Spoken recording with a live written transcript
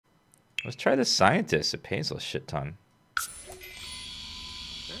Let's try the scientist. It pays a shit ton.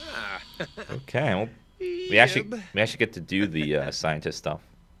 Okay, well, we actually get to do the scientist stuff.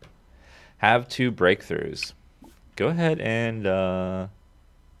 Have 2 breakthroughs. Go ahead and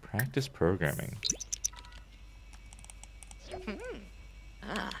practice programming.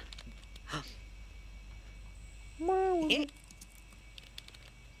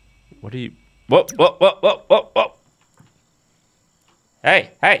 What are you? Whoa, whoa, whoa, whoa, whoa, whoa!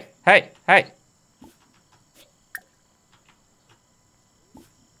 Hey, hey, hey, hey!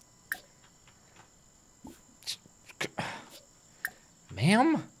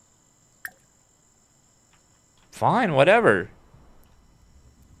 Ma'am? Fine, whatever.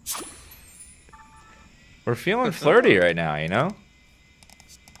 We're feeling flirty right now, you know?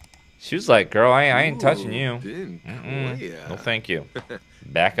 She was like, girl, I ain't touching you. No, thank you.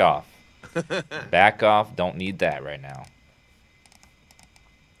 Back off. Back off. Don't need that right now.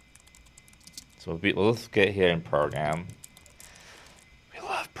 So let's get here and program. We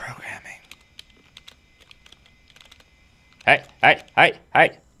love programming. Hey, hey, hey,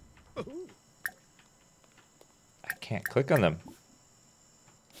 hey. I can't click on them.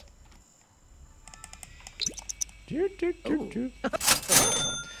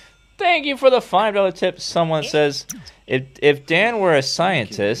 Thank you for the $5 tip. Someone says, if Dan were a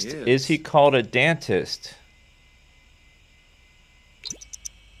scientist, is he called a dentist?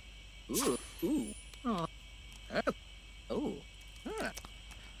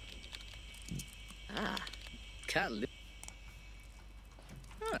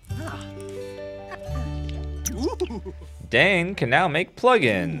 Dane can now make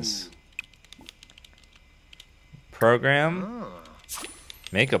plugins. Program.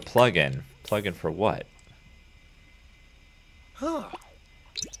 Make a plugin. Plugin for what?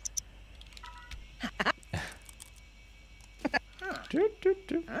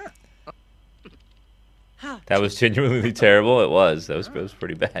 That was genuinely terrible. It was. That was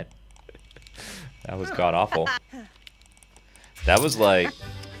pretty bad. That was god awful. That was like...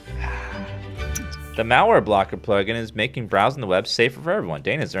 The malware blocker plugin is making browsing the web safer for everyone.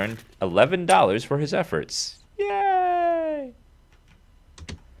 Dane has earned $11 for his efforts. Yay!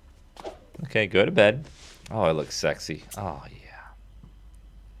 Okay, go to bed. Oh, I look sexy. Oh, yeah.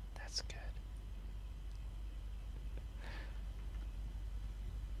 That's good.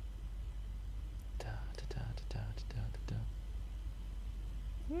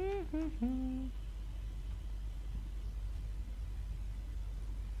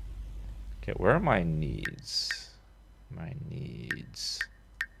 Okay, where are my needs? My needs.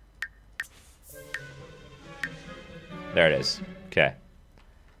 There it is. Okay.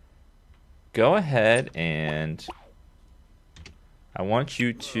 Go ahead and I want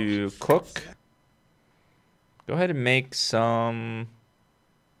you to cook. Go ahead and make some.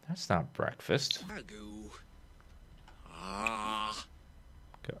 That's not breakfast.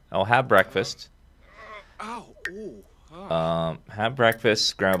 I'll have breakfast. Have breakfast,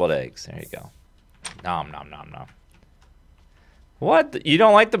 scrambled eggs. There you go. Nom nom nom nom. What? You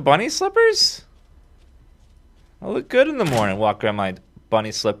don't like the bunny slippers? I look good in the morning. Walk around my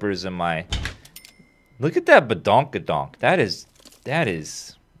bunny slippers and my. Look at that badonkadonk. That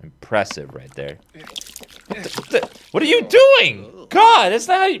is impressive right there. What are you doing? God, that's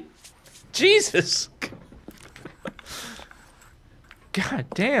not how you. Jesus. God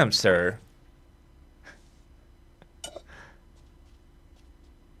damn, sir.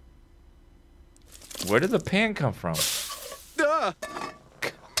 Where did the pan come from?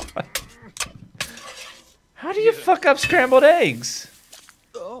 How do you fuck up scrambled eggs?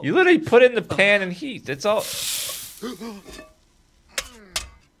 You literally put it in the pan and heat. That's all.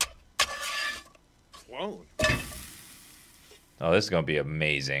 Oh, this is gonna be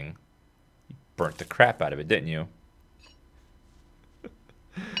amazing. You burnt the crap out of it, didn't you?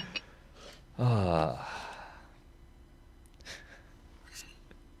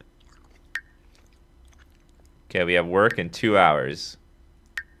 Okay, we have work in 2 hours.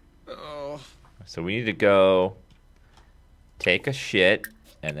 So we need to go take a shit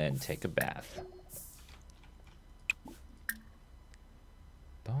and then take a bath.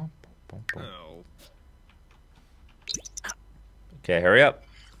 Okay, hurry up.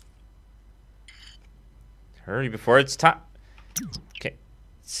 Hurry before it's time. Okay.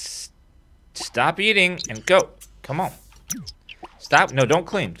 Stop eating and go. Come on. Stop. No, don't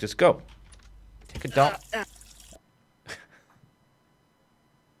clean. Just go. Take a dump.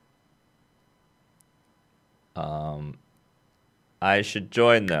 I should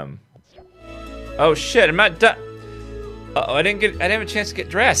join them. Oh shit, I'm not done. Uh-oh, I didn't have a chance to get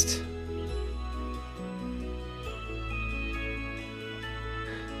dressed.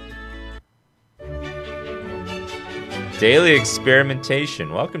 Daily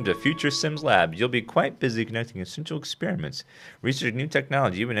experimentation. Welcome to Future Sims Lab. You'll be quite busy conducting essential experiments, researching new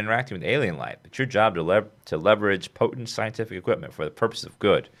technology, even interacting with alien life. It's your job to leverage potent scientific equipment for the purpose of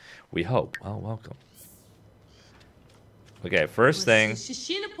good. We hope. Well, welcome. Okay, first thing.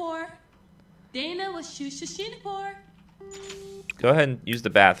 Dana was Shushinapur. Go ahead and use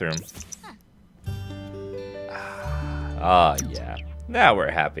the bathroom. Ah, yeah. Now we're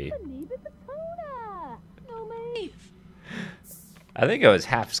happy. I think I was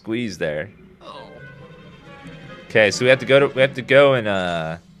half squeezed there. Okay, so we have to go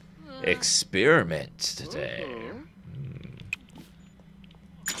and experiment today.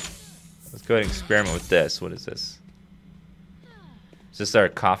 Let's go ahead and experiment with this. What is this? Is this our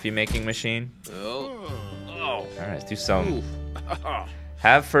coffee making machine? All right, let's do some.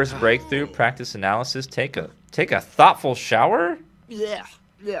 Have first breakthrough, practice analysis, take a thoughtful shower? Yeah.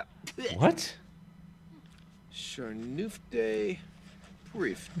 What? Sharnufte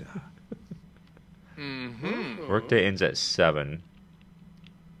Prifta. Workday ends at 7.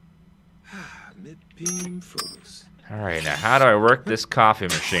 Mid-beam photos. All right, now how do I work this coffee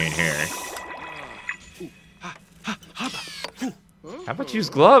machine here? How about use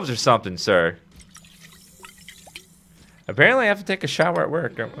gloves or something, sir? Apparently I have to take a shower at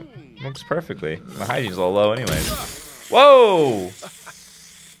work. It works perfectly. My hygiene's a little low anyways. Whoa!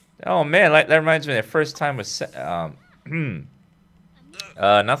 Oh man, that reminds me of the first time was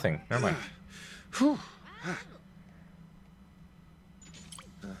nothing. Never mind.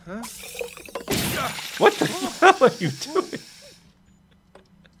 What the hell are you doing?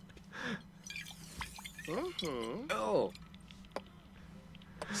 Oh.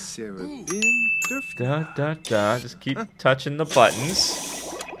 Sarah Bim Just keep touching the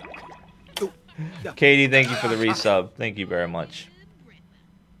buttons. Katie, thank you for the resub. Thank you very much.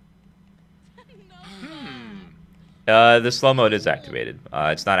 The slow mode is activated.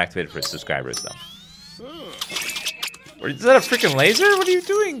 It's not activated for subscribers though. Is that a freaking laser? What are you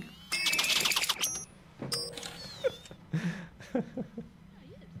doing?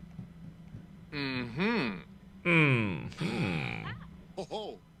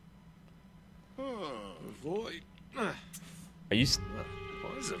 Are you?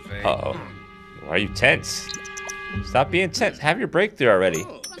 Uh-oh. Why are you tense? Stop being tense. Have your breakthrough already.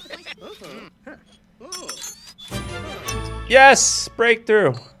 Yes!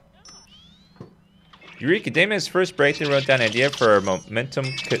 Breakthrough! Eureka, Damon's first breakthrough wrote down an idea for a momentum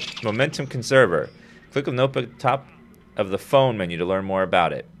conserver. Click on the notebook at the top of the phone menu to learn more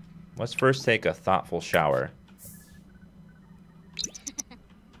about it. Let's first take a thoughtful shower.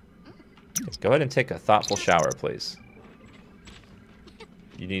 Let's go ahead and take a thoughtful shower, please.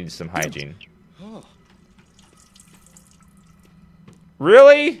 You need some hygiene.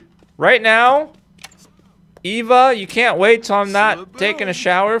 Really? Right now? Eva, you can't wait till I'm not taking a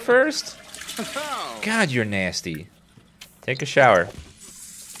shower first? God, you're nasty. Take a shower.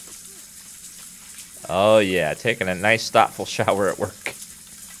 Oh yeah, taking a nice thoughtful shower at work.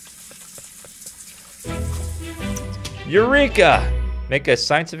 Eureka! Make a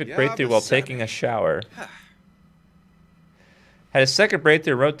scientific breakthrough while taking a shower. Had a second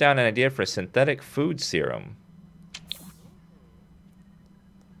breakthrough, wrote down an idea for a synthetic food serum.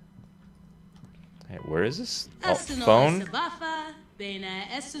 Hey, where is this? Oh, phone?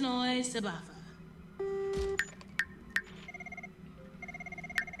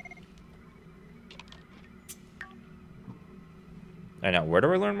 I know. Where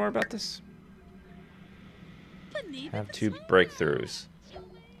do I learn more about this? Have 2 breakthroughs.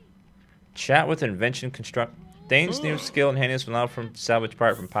 Chat with invention construct. Dane's new skill and handiness will allow from salvage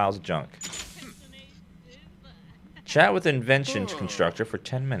part from piles of junk. Chat with invention constructor for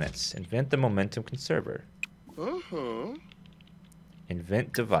 10 minutes. Invent the momentum conserver.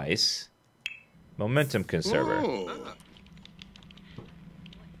 Invent device. Momentum conserver.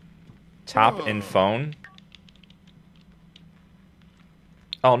 Top in phone.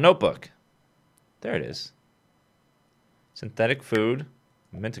 Oh, notebook. There it is. Synthetic food.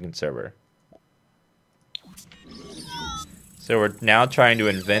 Momentum conserver. So we're now trying to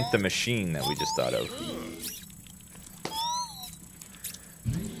invent the machine that we just thought of.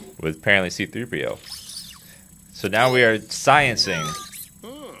 With apparently C-3PO. So now we are sciencing.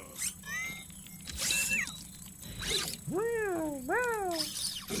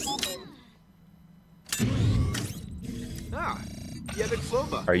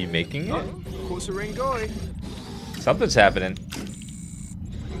 Are you making it? Something's happening.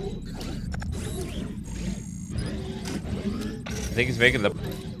 I think he's making the...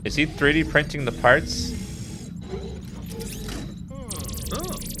 Is he 3D printing the parts?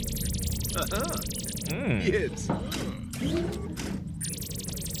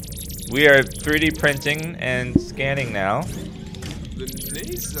 We are 3D printing and scanning now. The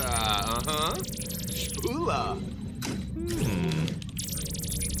Nisa, Shpula.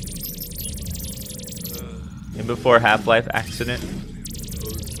 And before Half-Life accident.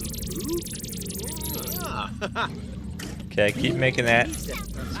 Okay, keep making that.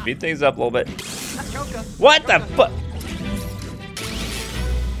 Speed things up a little bit. What the fuck?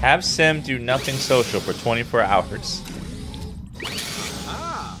 Have Sim do nothing social for 24 hours.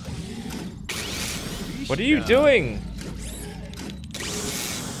 What are you doing?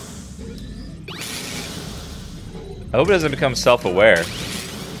 I hope it doesn't become self-aware.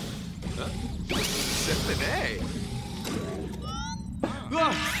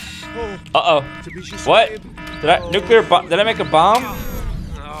 Uh-oh. What? Did I make a bomb?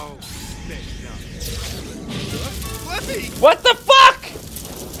 What the fuck?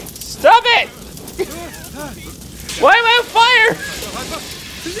 Stop it! Why am I on fire?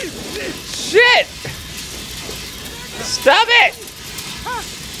 Shit! Stop it!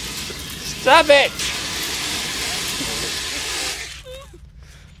 Stop it!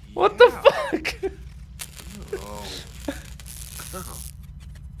 What the fuck?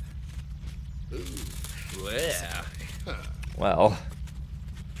 Well,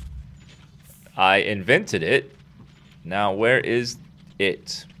 I invented it. Now, where is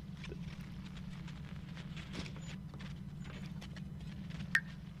it?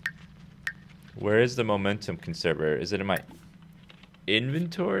 Where is the momentum conserver? Is it in my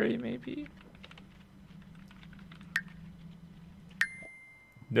inventory, maybe?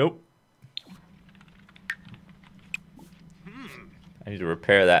 Nope. I need to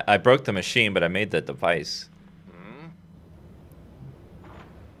repair that. I broke the machine, but I made the device.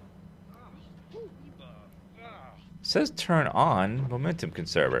 It says turn on momentum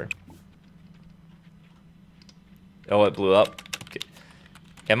conserver. Oh, it blew up. Okay.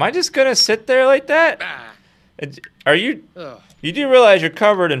 Am I just gonna sit there like that? Are you? You do realize you're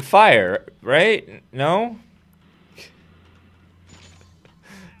covered in fire, right? No?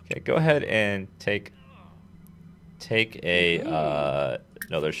 Okay, go ahead and take a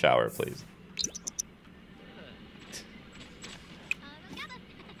another shower, please.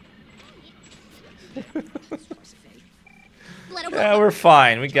 Yeah, we're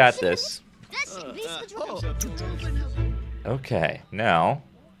fine. We got this. Okay, now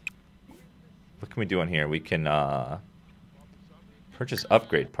what can we do in here? We can purchase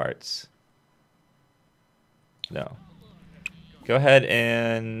upgrade parts. No. Go ahead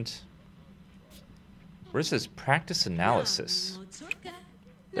and where's this practice analysis?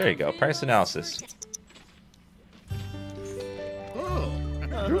 There you go, practice analysis.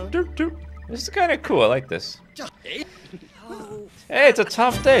 Doop, doop, doop. This is kind of cool. I like this. Hey, it's a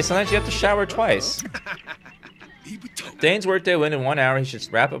tough day. Sometimes you have to shower twice. Dane's workday will end in 1 hour. He should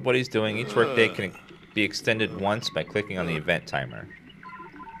wrap up what he's doing. Each workday can be extended once by clicking on the event timer.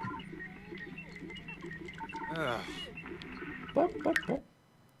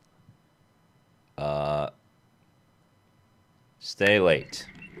 Stay late.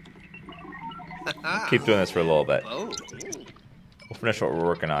 Keep doing this for a little bit. We'll finish what we're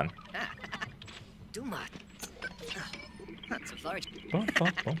working on.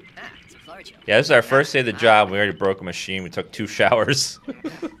 Yeah, this is our first day of the job. We already broke a machine. We took 2 showers.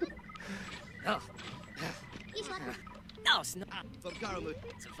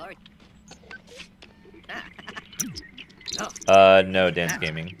 No, Dance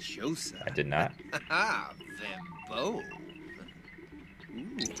Gaming. I did not.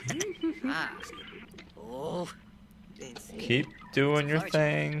 Keep doing your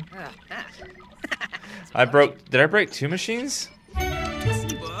thing. Did I break 2 machines?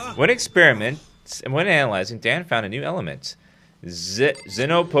 When analyzing, Dan found a new element.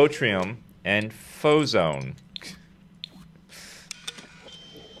 Xenopotrium and Phozone.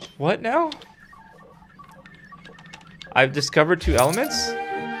 What now? I've discovered 2 elements?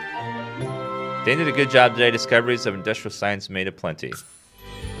 Dan did a good job today. Discoveries of industrial science made aplenty.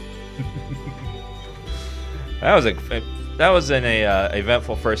 That was an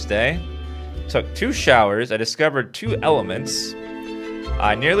eventful first day. Took 2 showers. I discovered 2 elements.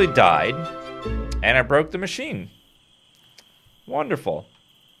 I nearly died, and I broke the machine. Wonderful.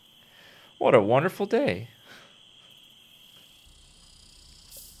 What a wonderful day.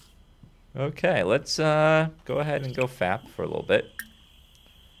 Okay, let's go ahead and go FAP for a little bit.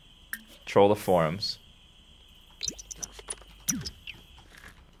 Troll the forums.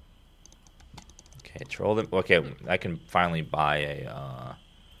 Okay, troll them. Okay, I can finally buy a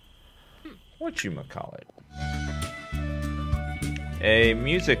whatchamacallit? A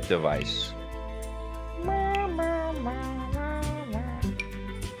music device.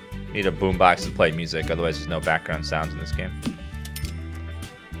 Need a boombox to play music, otherwise there's no background sounds in this game.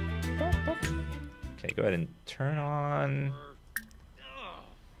 Okay, go ahead and turn on.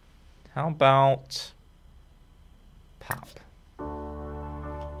 How about pop?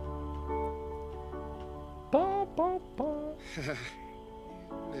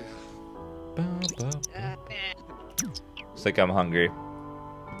 Looks like I'm hungry.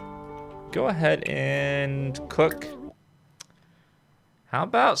 Go ahead and cook. How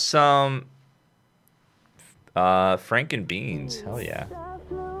about some Franken beans? Hell yeah.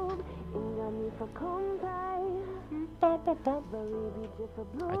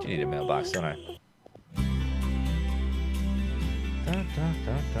 I do need a mailbox, don't I?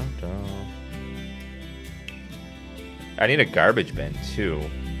 I need a garbage bin too.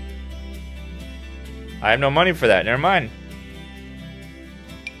 I have no money for that. Never mind.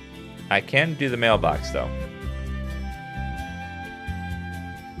 I can do the mailbox though.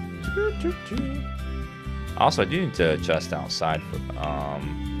 Also, I do need to adjust outside for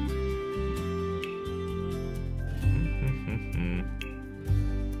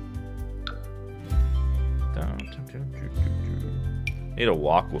need to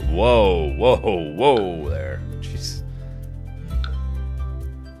walk. Whoa, whoa, whoa there. Jeez.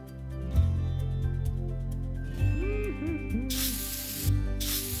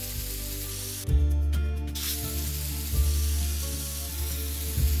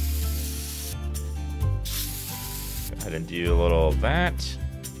 Go ahead and do a little of that.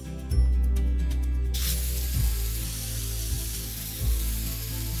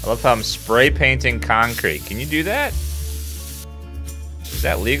 I love how I'm spray painting concrete. Can you do that? Is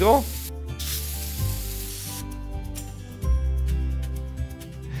that legal?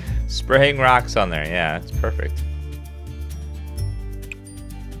 Spraying rocks on there. Yeah, it's perfect.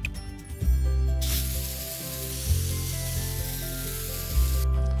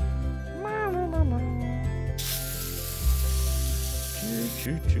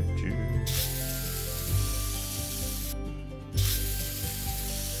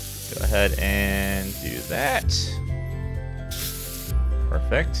 Go ahead and do that.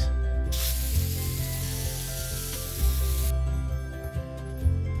 Perfect.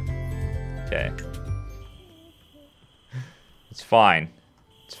 Okay. It's fine.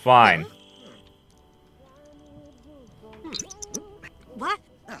 It's fine. What?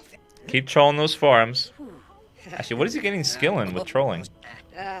 Keep trolling those forums. Actually, what is he getting skill in with trolling?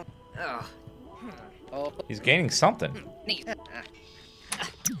 He's gaining something.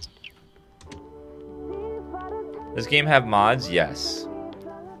 Does this game have mods? Yes.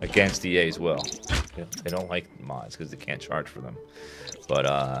 Against EA's will. They don't like mods because they can't charge for them.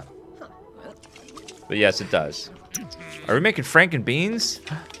 But yes, it does. Are we making Franken beans?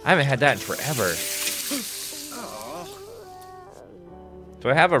 I haven't had that in forever. Do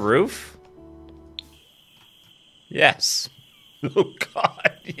I have a roof? Yes. Oh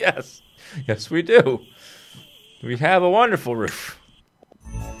God, yes. Yes, we do. We have a wonderful roof.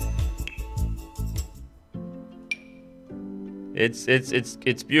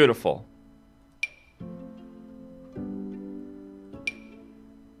 It's beautiful.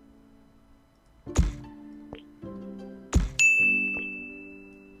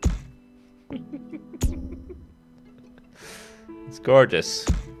 It's gorgeous.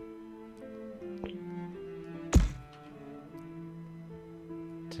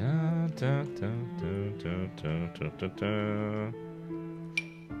 Dun, dun, dun, dun, dun, dun, dun, dun, dun.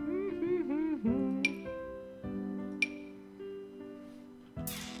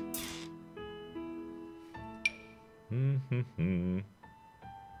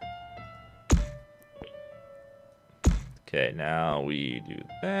 Okay, now we do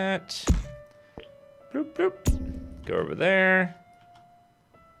that. Bloop, bloop. Go over there.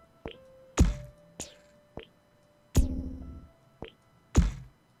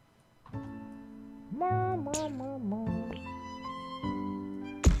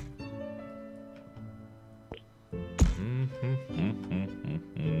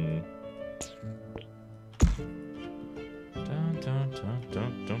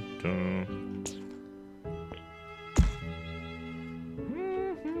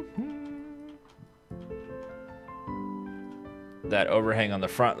 That overhang on the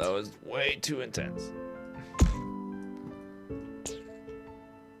front, though, is way too intense.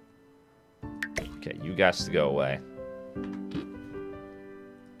 Okay, you got to go away.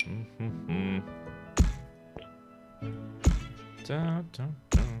 Dun, dun,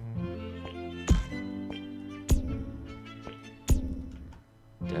 dun.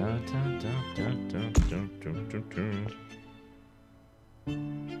 Dun, dun, dun, dun, dun, dun, dun, dun, dun.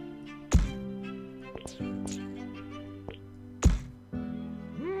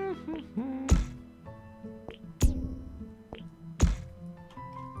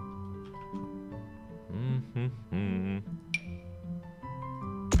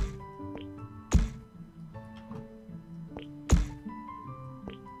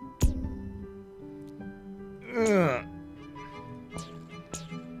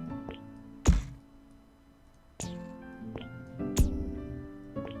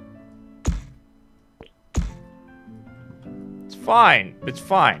 fine. It's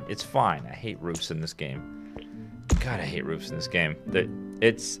fine. It's fine. I hate roofs in this game. God, I hate roofs in this game.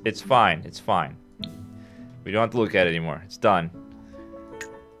 It's fine. It's fine. We don't have to look at it anymore. It's done.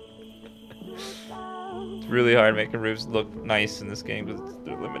 It's really hard making roofs look nice in this game because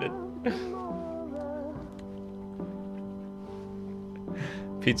they're limited.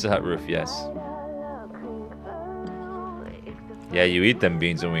 Pizza Hut roof, yes. Yeah, you eat them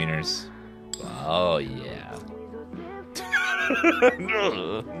beans and wieners. Oh, yeah.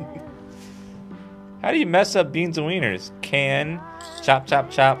 How do you mess up beans and wieners? Can, chop,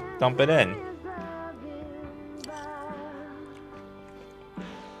 chop, chop, dump it in.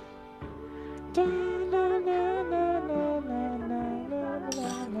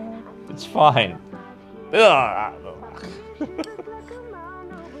 It's fine.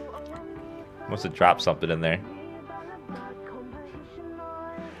 Must have dropped something in there.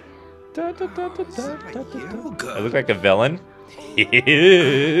 I look like a villain.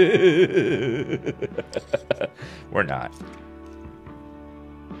 We're not.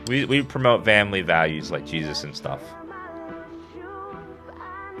 We promote family values like Jesus and stuff.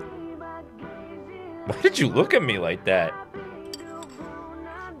 Why did you look at me like that?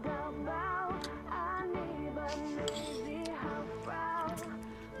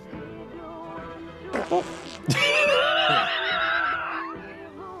 Oh.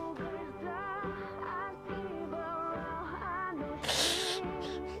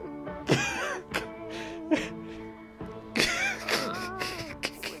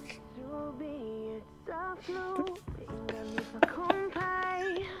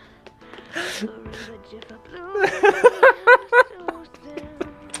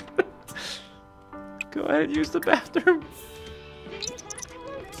 Go ahead and use the bathroom.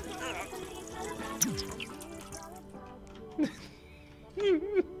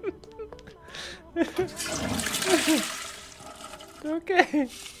 Okay.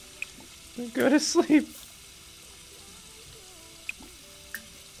 Go to sleep.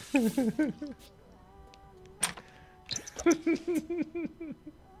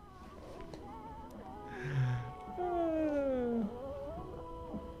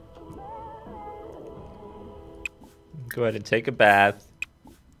 Go ahead and take a bath.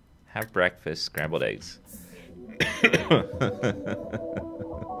 Have breakfast, scrambled eggs.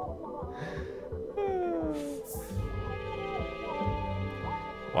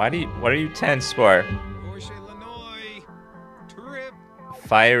 What are you tense for?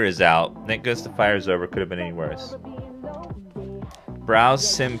 Fire is out. Thank goodness the fire's over. Could have been any worse. Browse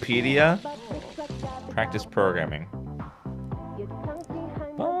Simpedia. Practice programming.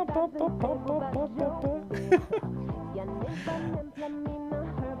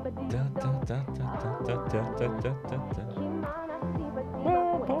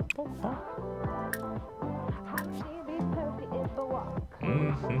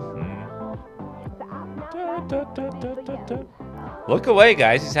 Look away,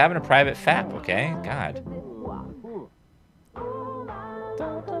 guys. He's having a private fap, okay? God.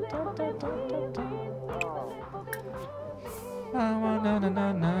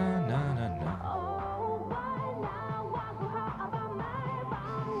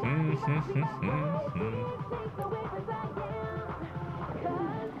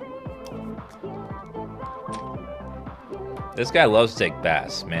 This guy loves to take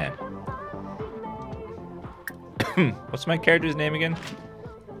baths, man. What's my character's name again?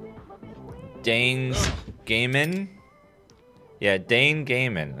 Dane's Gaiman? Yeah, Dane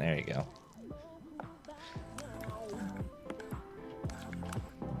Gaiman. There you go.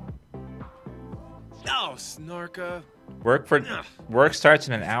 Oh, Snorka. Work starts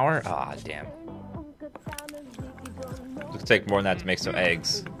in an hour? Aw, damn. It'll take more than that to make some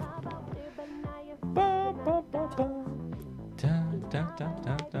eggs.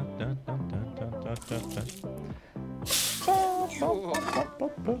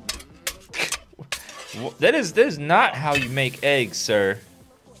 That is not how you make eggs, sir.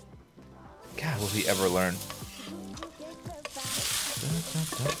 God, will he ever learn?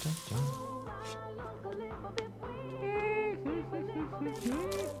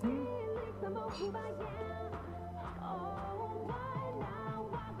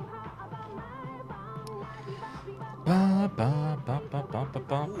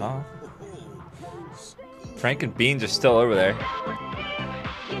 Frank and Beans are still over there.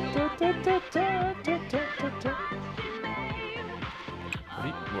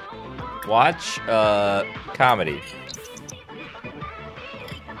 Watch comedy.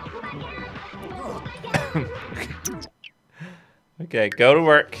 Okay, go to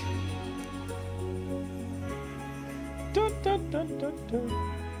work.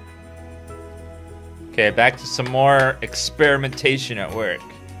 Okay, back to some more experimentation at work.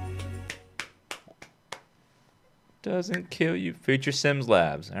 Doesn't kill you. Future Sims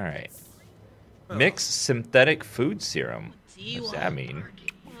Labs. All right. Mix synthetic food serum. What does that mean?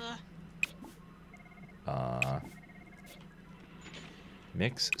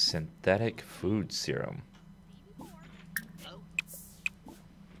 Mix synthetic food serum.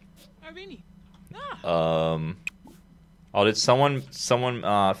 Oh, did someone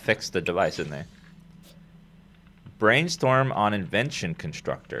fix the device in there? Brainstorm on invention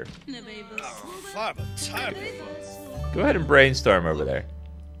constructor. Go ahead and brainstorm over there.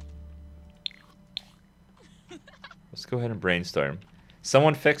 Let's go ahead and brainstorm.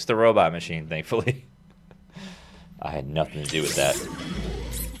 Someone fixed the robot machine, thankfully. I had nothing to do with that.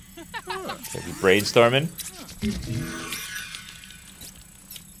 Okay, we brainstorming.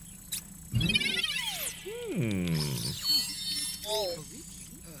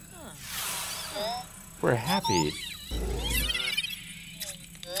 We're happy.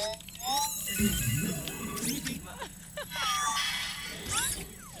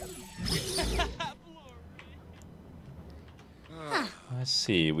 Let's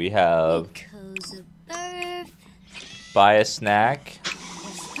see, we have buy a snack.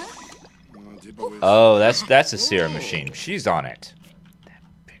 Oh, that's a serum machine. She's on it. That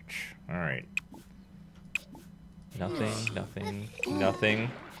bitch. All right. Nothing.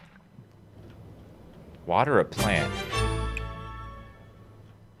 Water a plant.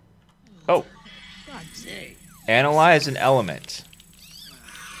 Oh. Analyze an element.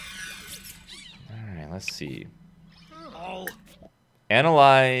 All right, let's see.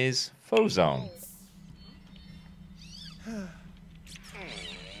 Analyze Phozone.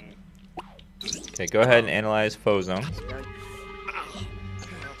 Okay, go ahead and analyze Phozone.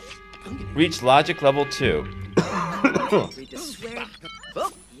 Reach logic level 2.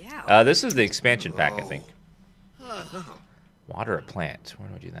 This is the expansion pack, I think. Water a plant. Where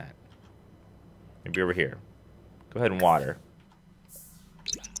do I do that? Maybe over here. Go ahead and water.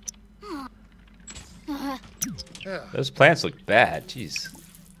 Those plants look bad. Jeez.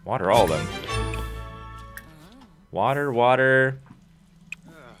 Water all of them. Water.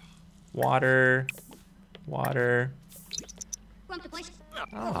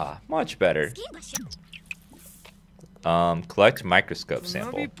 Ah, much better. Collect microscope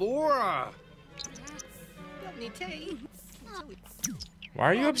sample. Why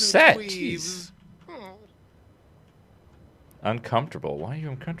are you upset? Jeez. Uncomfortable. Why are you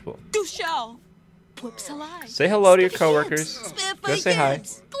uncomfortable? Say hello to your coworkers. Go say hi.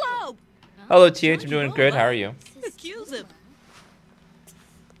 Hello, TH. I'm doing good. How are you?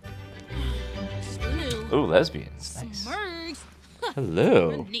 Ooh, lesbians. Nice.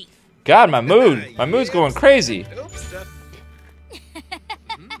 Hello. God, my mood. My mood's going crazy.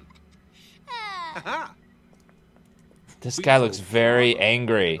 This guy looks very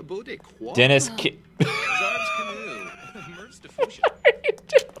angry. Dennis Ki-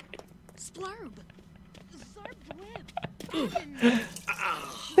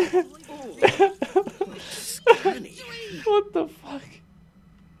 What the fuck?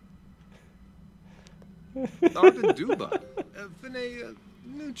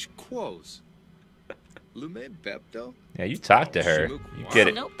 Yeah, you talk to her. You get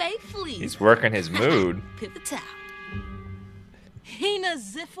it. He's working his mood.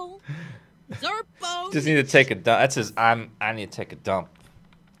 Just need to take a dump. That says I need to take a dump.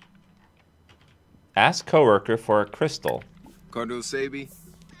 Ask coworker for a crystal.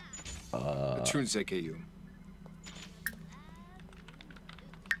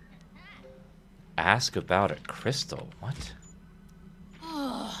 Ask about a crystal. What?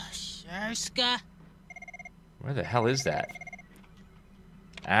 Where the hell is that?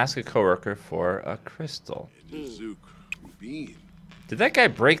 Ask a coworker for a crystal. Did that guy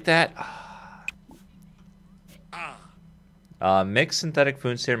break that? Mix synthetic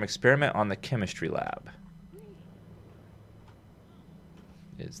food serum experiment on the chemistry lab.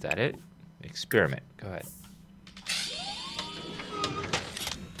 Is that it? Experiment. Go ahead.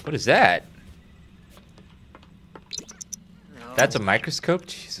 What is that? That's a microscope?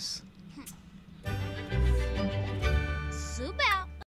 Jesus.